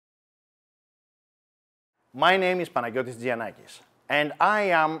My name is Panagiotis Giannakis, and I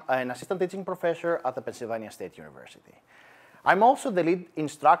am an assistant teaching professor at the Pennsylvania State University. I'm also the lead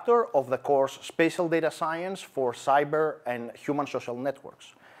instructor of the course Spatial Data Science for Cyber and Human Social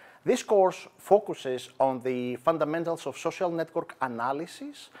Networks. This course focuses on the fundamentals of social network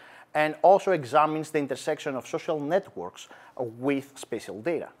analysis and also examines the intersection of social networks with spatial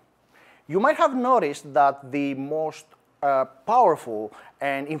data. You might have noticed that the most powerful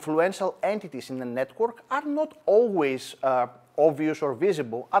and influential entities in the network are not always obvious or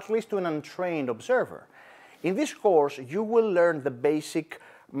visible, at least to an untrained observer. In this course, you will learn the basic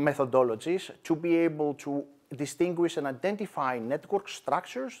methodologies to be able to distinguish and identify network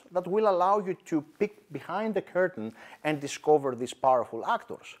structures that will allow you to peek behind the curtain and discover these powerful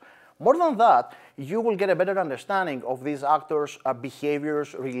actors. More than that, you will get a better understanding of these actors'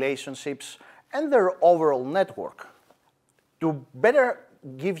 behaviors, relationships, and their overall network. To better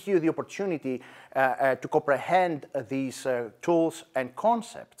give you the opportunity to comprehend these tools and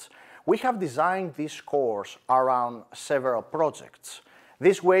concepts, we have designed this course around several projects.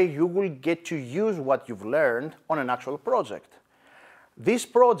 This way, you will get to use what you've learned on an actual project. These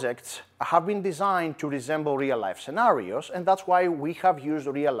projects have been designed to resemble real-life scenarios, and that's why we have used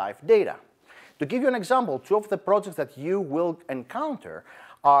real-life data. To give you an example, two of the projects that you will encounter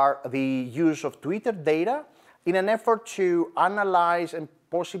are the use of Twitter data in an effort to analyze and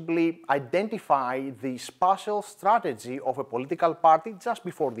possibly identify the spatial strategy of a political party just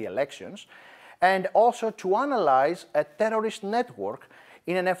before the elections, and also to analyze a terrorist network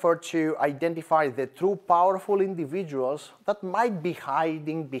in an effort to identify the true powerful individuals that might be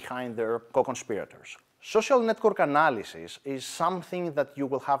hiding behind their co-conspirators. Social network analysis is something that you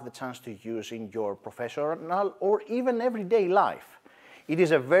will have the chance to use in your professional or even everyday life. It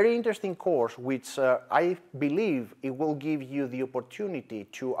is a very interesting course which I believe it will give you the opportunity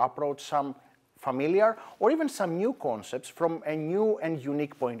to approach some familiar or even some new concepts from a new and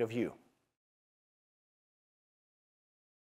unique point of view.